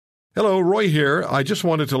Hello, Roy here. I just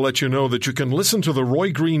wanted to let you know that you can listen to The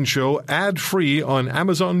Roy Green Show ad-free on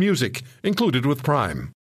Amazon Music, included with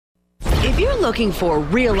Prime. If you're looking for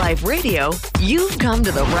real-life radio, you've come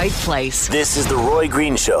to the right place. This is The Roy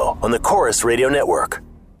Green Show on the Chorus Radio Network.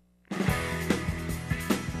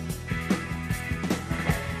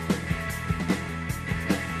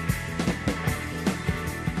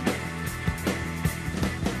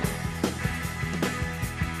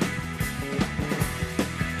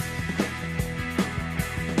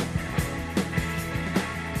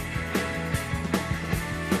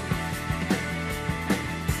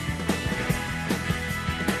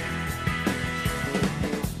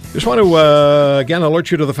 Just want to again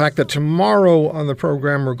alert you to the fact that tomorrow on the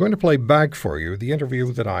program we're going to play back for you the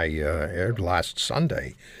interview that I aired last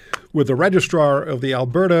Sunday with the registrar of the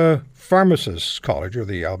Alberta Pharmacists College, or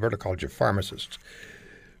the Alberta College of Pharmacists,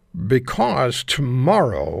 because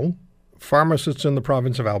tomorrow pharmacists in the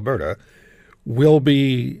province of Alberta will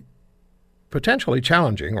be potentially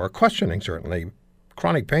challenging or questioning, certainly,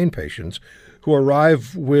 chronic pain patients who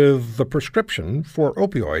arrive with the prescription for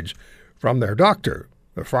opioids from their doctor.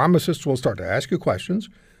 The pharmacists will start to ask you questions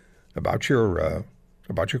about your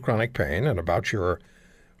chronic pain and about your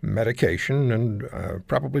medication and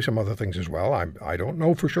probably some other things as well. I don't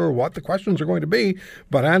know for sure what the questions are going to be,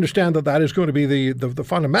 but I understand that is going to be the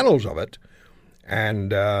fundamentals of it.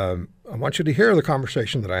 And I want you to hear the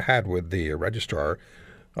conversation that I had with the registrar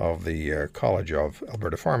of the College of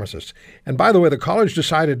Alberta Pharmacists. And by the way, the college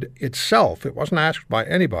decided itself. It wasn't asked by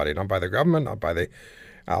anybody, not by the government, not by the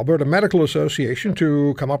Alberta Medical Association,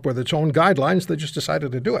 to come up with its own guidelines. They just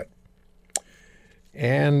decided to do it.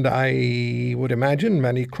 And I would imagine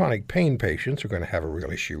many chronic pain patients are going to have a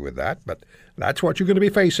real issue with that. But that's what you're going to be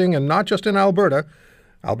facing, and not just in Alberta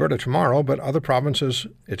tomorrow, but other provinces,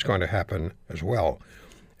 it's going to happen as well.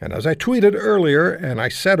 And as I tweeted earlier, and I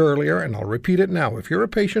said earlier, and I'll repeat it now, if you're a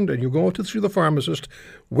patient and you go to see the pharmacist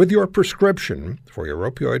with your prescription for your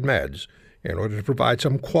opioid meds in order to provide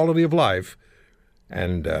some quality of life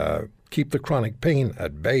and keep the chronic pain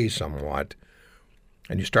at bay somewhat,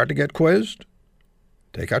 and you start to get quizzed,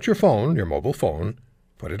 take out your phone, your mobile phone,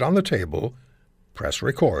 put it on the table, press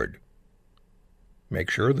record. Make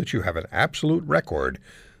sure that you have an absolute record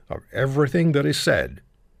of everything that is said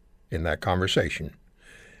in that conversation.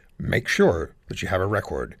 Make sure that you have a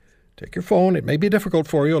record. Take your phone. It may be difficult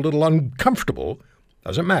for you, a little uncomfortable.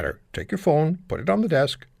 Doesn't matter. Take your phone, put it on the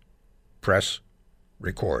desk, press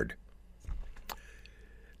record.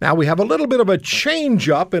 Now, we have a little bit of a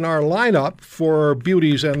change-up in our lineup for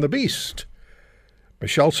Beauties and the Beast.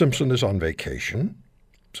 Michelle Simpson is on vacation,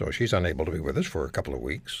 so she's unable to be with us for a couple of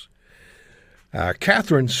weeks.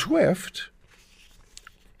 Catherine Swift,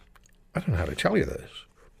 I don't know how to tell you this.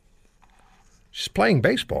 She's playing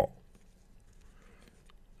baseball.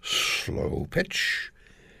 Slow pitch.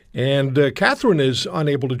 And Catherine is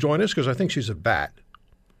unable to join us because I think she's a bat.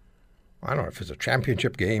 I don't know if it's a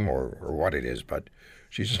championship game or what it is, but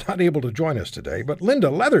she's not able to join us today. But Linda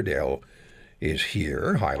Leatherdale is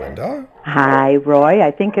here. Hi, Linda. Hi, Roy.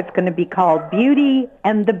 I think it's going to be called Beauty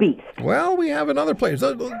and the Beast. Well, we have another place.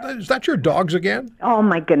 Is that your dogs again? Oh,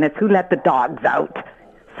 my goodness. Who let the dogs out?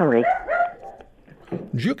 Sorry.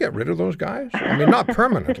 Did you get rid of those guys? I mean, not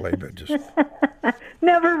permanently, but just...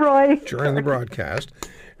 Never, Roy. During the broadcast.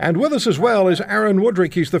 And with us as well is Aaron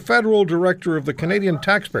Woodrick. He's the Federal Director of the Canadian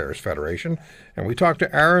Taxpayers Federation. And we talk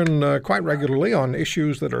to Aaron quite regularly on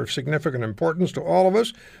issues that are of significant importance to all of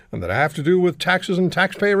us and that have to do with taxes and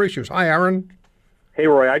taxpayer issues. Hi, Aaron. Hey,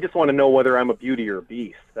 Roy. I just want to know whether I'm a beauty or a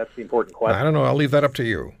beast. That's the important question. I don't know. I'll leave that up to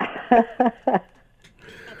you.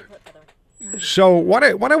 So what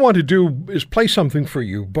I want to do is play something for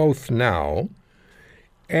you both now.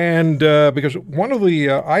 And because one of the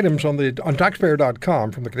items on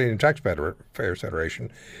taxpayer.com from the Canadian Taxpayers Federation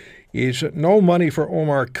is no money for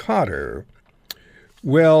Omar Khadr.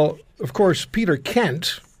 Well, of course, Peter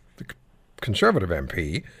Kent, the Conservative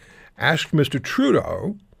MP, asked Mr.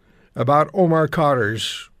 Trudeau about Omar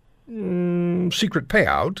Khadr's secret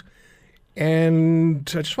payout. And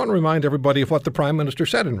I just want to remind everybody of what the Prime Minister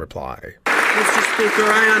said in reply. Mr. Speaker,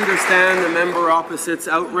 I understand the member opposite's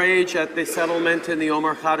outrage at the settlement in the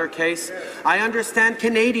Omar Khadr case. I understand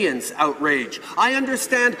Canadians' outrage. I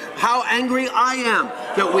understand how angry I am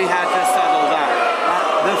that we had to settle that.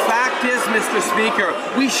 The fact is, Mr. Speaker,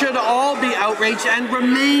 we should all be outraged and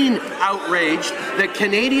remain outraged that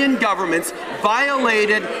Canadian governments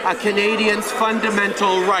violated a Canadian's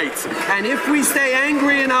fundamental rights. And if we stay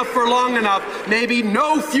angry enough for long enough, maybe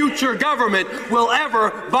no future government will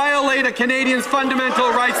ever violate a Canadian's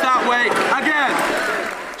fundamental rights that way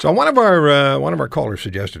again. So one of our callers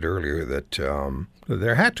suggested earlier that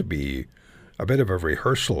there had to be a bit of a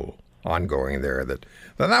rehearsal ongoing there,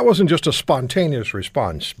 that wasn't just a spontaneous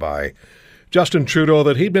response by Justin Trudeau,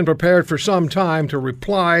 that he'd been prepared for some time to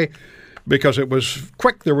reply because it was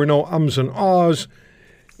quick, there were no ums and ahs,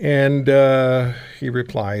 and he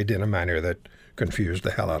replied in a manner that confused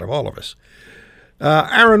the hell out of all of us.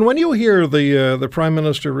 Aaron, when you hear the Prime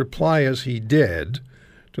Minister reply as he did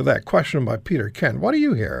to that question by Peter Kent, what do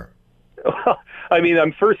you hear? Well, I mean,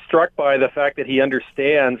 I'm first struck by the fact that he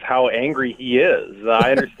understands how angry he is.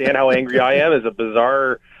 I understand how angry I am is a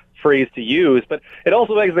bizarre phrase to use, but it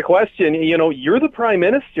also begs the question, you're the Prime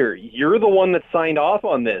Minister. You're the one that signed off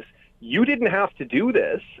on this. You didn't have to do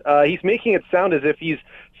this. He's making it sound as if he's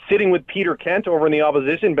sitting with Peter Kent over in the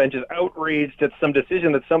opposition benches, outraged at some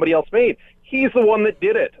decision that somebody else made. He's the one that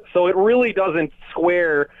did it. So it really doesn't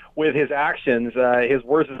square with his actions. His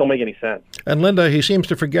words don't make any sense. And Linda, he seems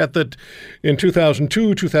to forget that in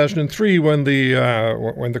 2002, 2003, when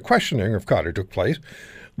the questioning of Cotter took place,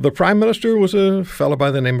 the Prime Minister was a fellow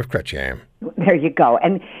by the name of Chrétien. There you go.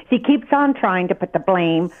 And he keeps on trying to put the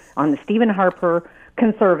blame on the Stephen Harper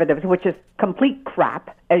Conservatives, which is complete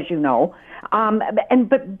crap, as you know.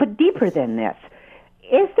 But deeper than this,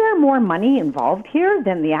 is there more money involved here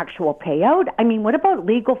than the actual payout? I mean, what about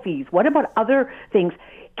legal fees? What about other things?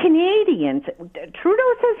 Canadians,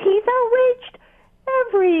 Trudeau says he's outraged.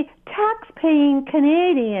 Every tax-paying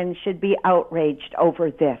Canadian should be outraged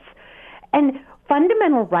over this. And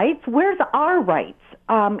fundamental rights, where's our rights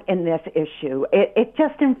in this issue? It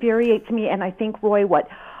just infuriates me, and I think, Roy,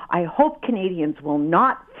 I hope Canadians will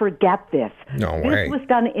not forget this. No way. This was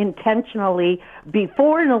done intentionally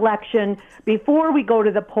before an election, before we go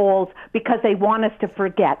to the polls, because they want us to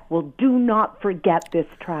forget. Well, do not forget this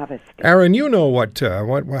travesty. Aaron, you know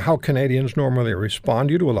how Canadians normally respond.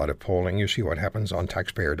 You do a lot of polling. You see what happens on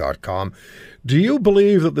taxpayer.com. Do you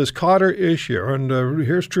believe that this Cotter issue, and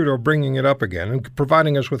here's Trudeau bringing it up again and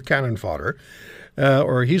providing us with cannon fodder,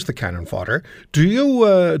 or he's the cannon fodder. Do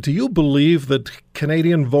you believe that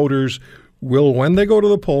Canadian voters will, when they go to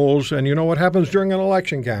the polls, and you know what happens during an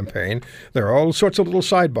election campaign, there are all sorts of little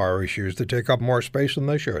sidebar issues that take up more space than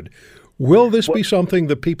they should. Will this be something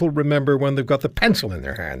that people remember when they've got the pencil in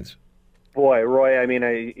their hands? Boy, Roy, I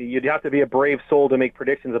mean, you'd have to be a brave soul to make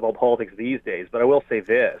predictions about politics these days, but I will say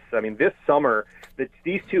this. I mean, this summer,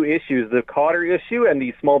 these two issues, the Cotter issue and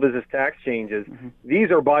the small business tax changes,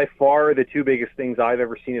 these are by far the two biggest things I've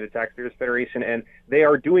ever seen at the Taxpayers Federation, and they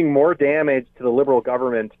are doing more damage to the Liberal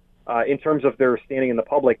government in terms of their standing in the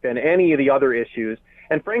public than any of the other issues.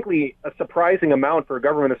 And frankly, a surprising amount for a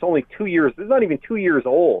government that's only 2 years, it's not even 2 years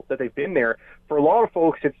old that they've been there. For a lot of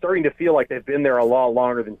folks, it's starting to feel like they've been there a lot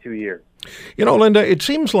longer than 2 years. You know, Linda, it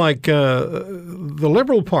seems like the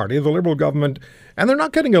Liberal Party, the Liberal government, and they're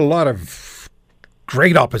not getting a lot of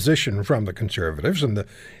great opposition from the Conservatives, and the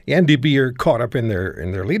NDP are caught up in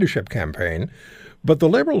their leadership campaign, but the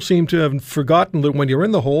Liberals seem to have forgotten that when you're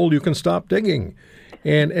in the hole, you can stop digging.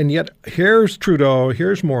 And yet, here's Trudeau,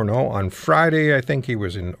 here's Morneau. On Friday, I think he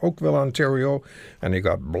was in Oakville, Ontario, and he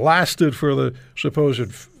got blasted for the supposed,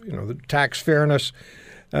 the tax fairness.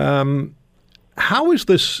 How is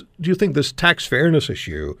this, do you think this tax fairness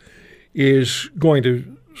issue is going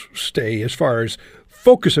to stay as far as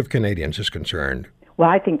focus of Canadians is concerned? Well,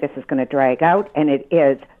 I think this is going to drag out, and it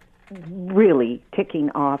is really ticking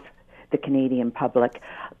off the Canadian public.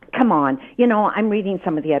 Come on, I'm reading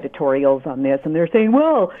some of the editorials on this, and they're saying,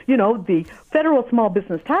 well, the federal small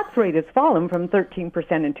business tax rate has fallen from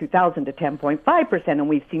 13% in 2000 to 10.5%, and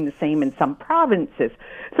we've seen the same in some provinces.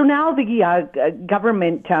 So now the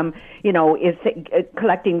government, is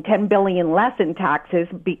collecting $10 billion less in taxes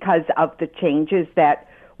because of the changes that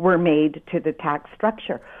were made to the tax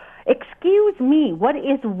structure. Excuse me, what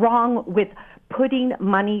is wrong with putting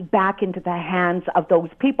money back into the hands of those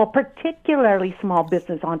people, particularly small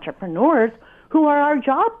business entrepreneurs who are our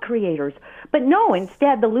job creators? But no,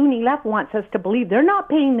 instead, the loony left wants us to believe they're not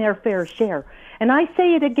paying their fair share. And I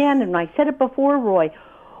say it again, and I said it before, Roy,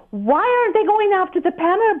 why aren't they going after the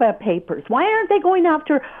Panama Papers? Why aren't they going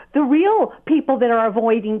after the real people that are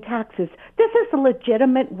avoiding taxes? This is a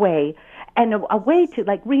legitimate way, and a way to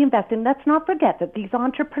reinvest. And let's not forget that these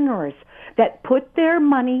entrepreneurs that put their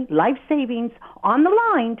money, life savings on the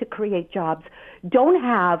line to create jobs don't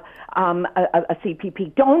have a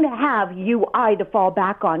CPP, don't have UI to fall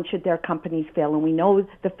back on should their companies fail. And we know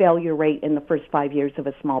the failure rate in the first 5 years of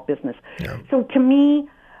a small business. Yeah. So to me,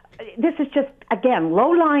 this is just, again,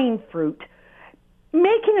 low-lying fruit,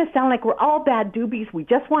 making us sound like we're all bad doobies. We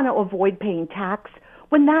just want to avoid paying tax,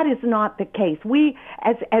 when that is not the case. We,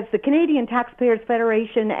 as the Canadian Taxpayers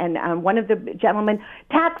Federation, and one of the gentlemen,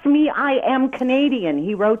 Tax Me, I Am Canadian,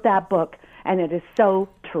 he wrote that book, And it is so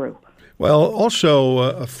true. Well, also,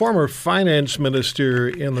 a former finance minister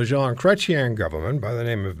in the Jean Chrétien government by the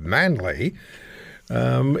name of Manley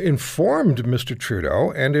informed Mr.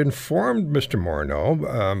 Trudeau and informed Mr.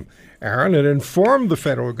 Morneau, Aaron, and informed the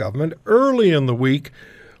federal government early in the week,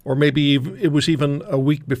 or maybe it was even a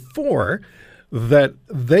week before, that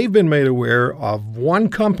they've been made aware of one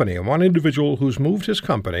company, one individual who's moved his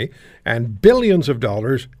company and billions of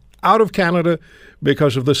dollars out of Canada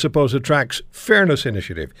because of the supposed Tax Fairness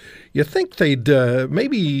Initiative. You think they'd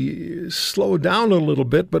maybe slow down a little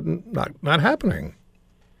bit, but not happening.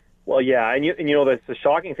 Well, yeah, and you know that's the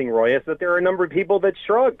shocking thing, Roy, is that there are a number of people that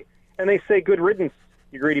shrug and they say, "Good riddance,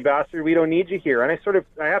 you greedy bastard. We don't need you here." And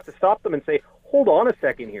I have to stop them and say, "Hold on a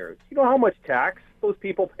second here. You know how much tax those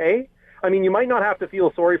people pay? I mean, you might not have to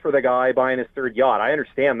feel sorry for the guy buying his third yacht. I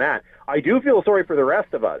understand that. I do feel sorry for the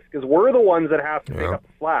rest of us because we're the ones that have to pick up the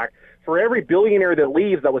slack. For every billionaire that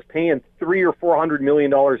leaves that was paying $300 or $400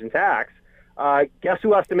 million in tax, guess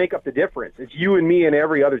who has to make up the difference? It's you and me and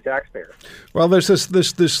every other taxpayer." Well, there's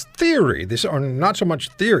this theory, or not so much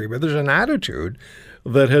theory, but there's an attitude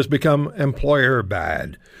that has become employer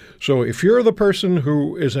bad. So if you're the person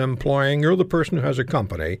who is employing, you're the person who has a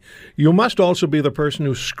company, you must also be the person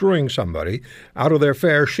who's screwing somebody out of their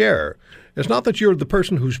fair share. It's not that you're the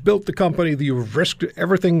person who's built the company, that you've risked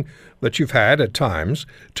everything that you've had at times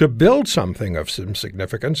to build something of some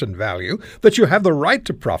significance and value that you have the right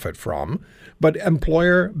to profit from. But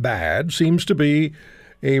employer bad seems to be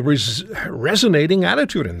a resonating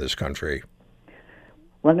attitude in this country.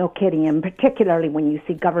 Well, no kidding, and particularly when you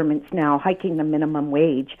see governments now hiking the minimum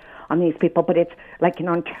wage on these people. But it's like in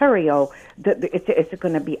Ontario, it's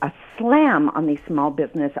going to be a slam on these small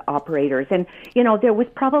business operators. And, you know, there was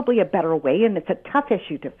probably a better way, and it's a tough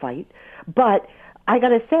issue to fight. But I got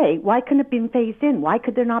to say, why couldn't it have been phased in? Why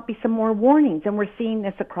could there not be some more warnings? And we're seeing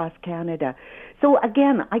this across Canada. So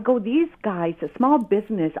again, these guys, the small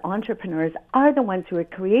business entrepreneurs, are the ones who are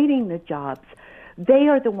creating the jobs. They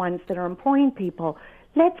are the ones that are employing people.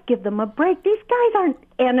 Let's give them a break. These guys aren't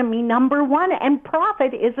enemy number one, and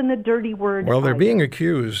profit isn't a dirty word. Well, they're being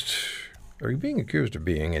accused of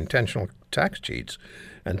being intentional tax cheats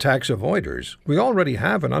and tax avoiders. We already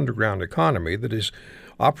have an underground economy that is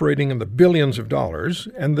operating in the billions of dollars,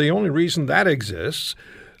 and the only reason that exists,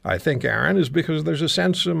 I think, Aaron, is because there's a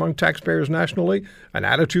sense among taxpayers nationally, an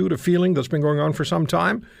attitude, a feeling that's been going on for some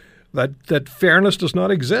time, that fairness does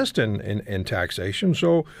not exist in taxation,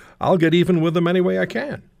 so I'll get even with them any way I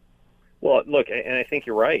can. Well, look, and I think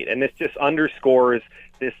you're right, and this just underscores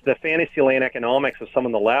the fantasyland economics of some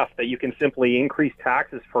on the left, that you can simply increase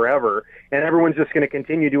taxes forever and everyone's just going to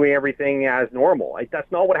continue doing everything as normal.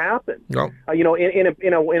 That's not what happens. No. You know,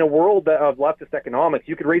 in a world of leftist economics,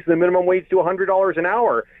 you could raise the minimum wage to $100 an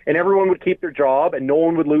hour, and everyone would keep their job, and no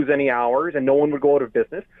one would lose any hours, and no one would go out of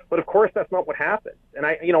business. But of course, that's not what happens. And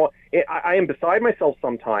I am beside myself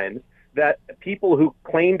sometimes that people who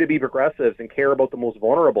claim to be progressives and care about the most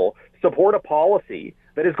vulnerable support a policy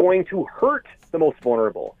that is going to hurt the most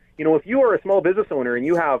vulnerable. You know, if you are a small business owner and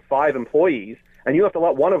you have 5 employees and you have to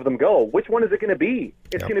let one of them go, which one is it going to be?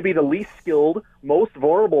 It's going to be the least skilled, most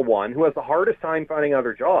vulnerable one who has the hardest time finding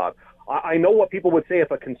another job. I know what people would say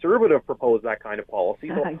if a conservative proposed that kind of policy,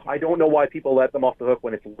 so I don't know why people let them off the hook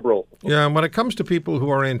when it's liberal. Yeah, and when it comes to people who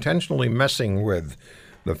are intentionally messing with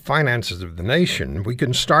the finances of the nation, we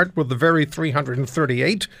can start with the very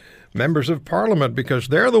 338 members of Parliament, because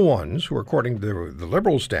they're the ones who, according to the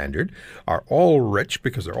Liberal standard, are all rich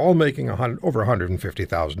because they're all making over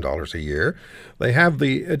 $150,000 a year. They have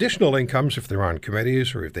the additional incomes if they're on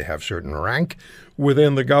committees or if they have certain rank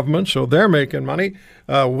within the government, so they're making money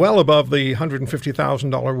well above the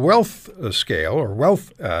 $150,000 wealth scale or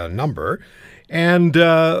wealth number. And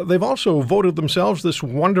they've also voted themselves this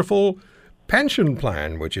wonderful pension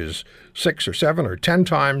plan, which is 6 or 7 or 10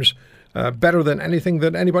 times better than anything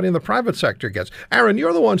that anybody in the private sector gets. Aaron,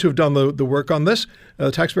 you're the ones who've done the work on this,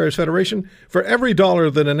 Taxpayers Federation. For every dollar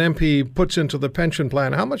that an MP puts into the pension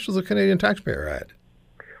plan, how much does the Canadian taxpayer add?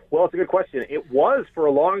 Well, it's a good question. It was, for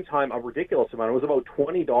a long time, a ridiculous amount. It was about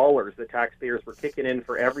 $20 that taxpayers were kicking in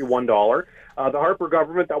for every $1. The Harper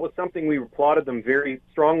government, that was something we applauded them very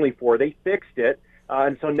strongly for. They fixed it.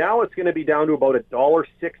 And so now it's going to be down to about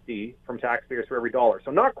 $1.60 from taxpayers for every dollar.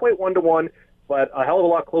 So not quite 1-to-1, but a hell of a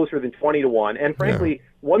lot closer than 20-to-1. And frankly,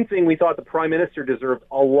 one thing we thought the Prime Minister deserved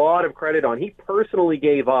a lot of credit on, he personally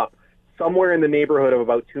gave up somewhere in the neighborhood of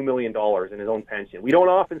about $2 million in his own pension. We don't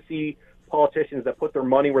often see politicians that put their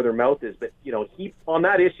money where their mouth is, but he, on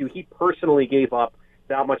that issue, he personally gave up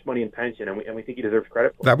that much money in pension, and we think he deserves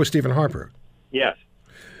credit for it. That was Stephen Harper. Yes.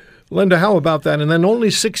 Linda, how about that? And then only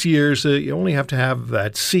 6 years, you only have to have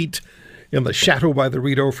that seat in the Chateau by the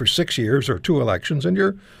Rideau for 6 years or 2 elections, and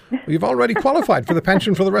you've already qualified for the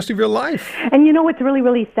pension for the rest of your life. And you know what's really,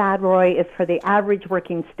 really sad, Roy, is for the average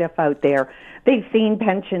working stiff out there. They've seen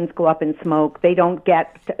pensions go up in smoke. They don't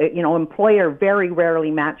get, employer very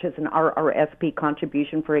rarely matches an RRSP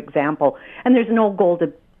contribution, for example, and there's no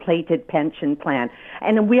gold-plated pension plan.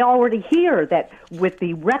 And we already hear that with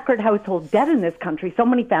the record household debt in this country, so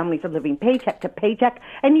many families are living paycheck to paycheck,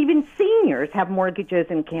 and even seniors have mortgages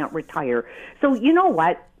and can't retire. So you know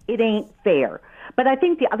what? It ain't fair. But I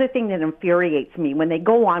think the other thing that infuriates me when they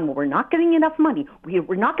go on, well, we're not getting enough money.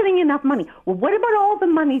 We're not getting enough money. Well, what about all the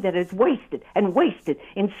money that is wasted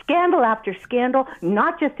in scandal after scandal,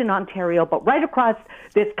 not just in Ontario, but right across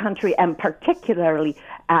this country and particularly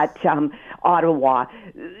at Ottawa?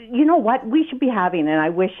 You know what? We should be having, and I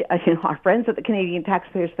wish our friends at the Canadian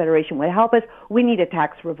Taxpayers Federation would help us, we need a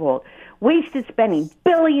tax revolt. Wasted spending,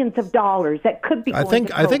 billions of dollars that could be going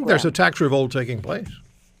to I think there's a tax revolt taking place.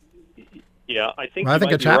 Yeah, I think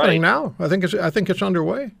it's happening now. I think it's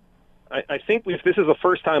underway. I think this is the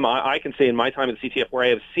first time I can say in my time at the CTF where I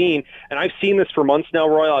have seen, and I've seen this for months now,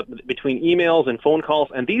 Roy, between emails and phone calls,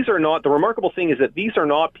 and these are not, the remarkable thing is that these are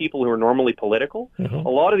not people who are normally political. Mm-hmm. A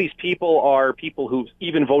lot of these people are people who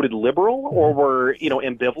even voted Liberal or were,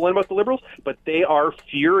 ambivalent about the Liberals, but they are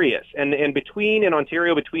furious. And in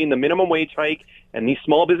Ontario, between the minimum wage hike and these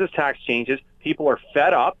small business tax changes, people are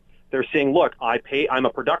fed up. They're saying, look, I'm a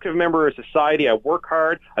productive member of society. I work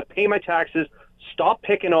hard. I pay my taxes. Stop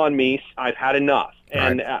picking on me. I've had enough.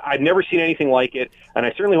 And I've never seen anything like it. And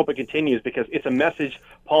I certainly hope it continues because it's a message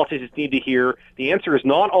politicians need to hear. The answer is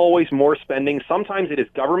not always more spending. Sometimes it is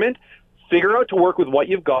government. Figure out to work with what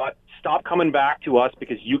you've got. Stop coming back to us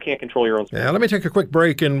because you can't control your own spending. Yeah, let me take a quick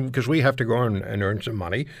break because we have to go and earn some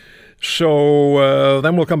money. So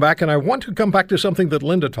then we'll come back, and I want to come back to something that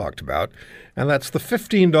Linda talked about, and that's the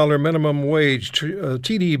 $15 minimum wage.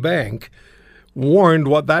 TD Bank warned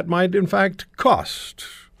what that might, in fact, cost.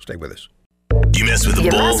 Stay with us. You mess with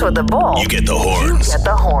the bull, you get the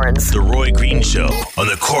horns. The Roy Green Show on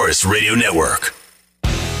the Corus Radio Network.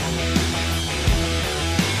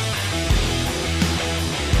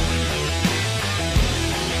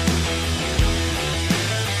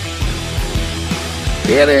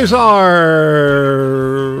 It is our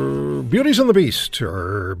Beauties and the Beast,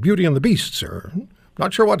 or Beauty and the Beasts, or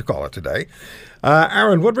not sure what to call it today.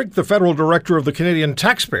 Aaron Woodrick, the Federal Director of the Canadian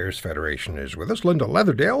Taxpayers Federation, is with us. Linda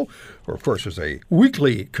Leatherdale, who of course is a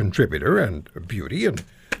weekly contributor and a beauty, and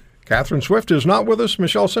Catherine Swift is not with us.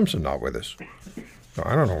 Michelle Simpson not with us. So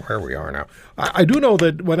I don't know where we are now. I do know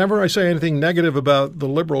that whenever I say anything negative about the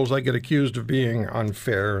Liberals, I get accused of being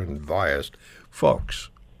unfair and biased. Folks,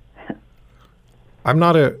 I'm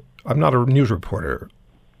not a news reporter.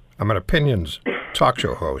 I'm an opinions talk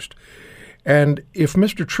show host. And if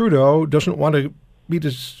Mr. Trudeau doesn't want me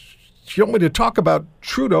to talk about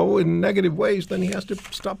Trudeau in negative ways, then he has to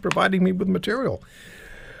stop providing me with material.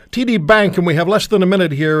 TD Bank, and we have less than a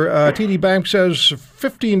minute here. TD Bank says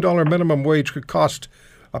 $15 minimum wage could cost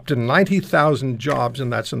up to 90,000 jobs,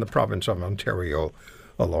 and that's in the province of Ontario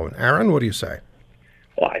alone. Aaron, what do you say?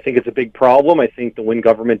 Well, I think it's a big problem. I think the Wynne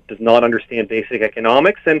government does not understand basic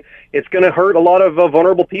economics, and it's going to hurt a lot of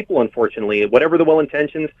vulnerable people, unfortunately. Whatever the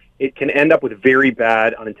well-intentions, it can end up with very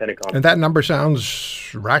bad unintended consequences. And that number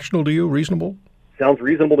sounds rational to you, reasonable? Sounds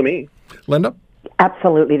reasonable to me. Linda?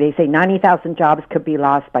 Absolutely. They say 90,000 jobs could be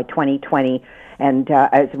lost by 2020, and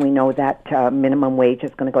as we know, that minimum wage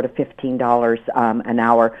is going to go to $15 an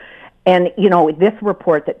hour. And, this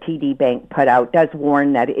report that TD Bank put out does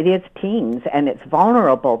warn that it is teens and it's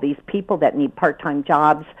vulnerable. These people that need part-time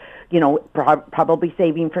jobs, probably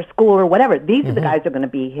saving for school or whatever. These are the guys that are going to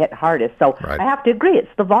be hit hardest. So I have to agree. It's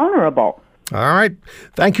the vulnerable. All right.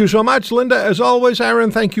 Thank you so much, Linda. As always, Aaron,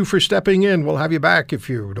 thank you for stepping in. We'll have you back if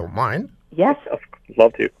you don't mind. Yes.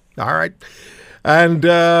 Love to. All right. And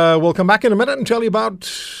we'll come back in a minute and tell you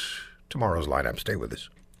about tomorrow's lineup. Stay with us.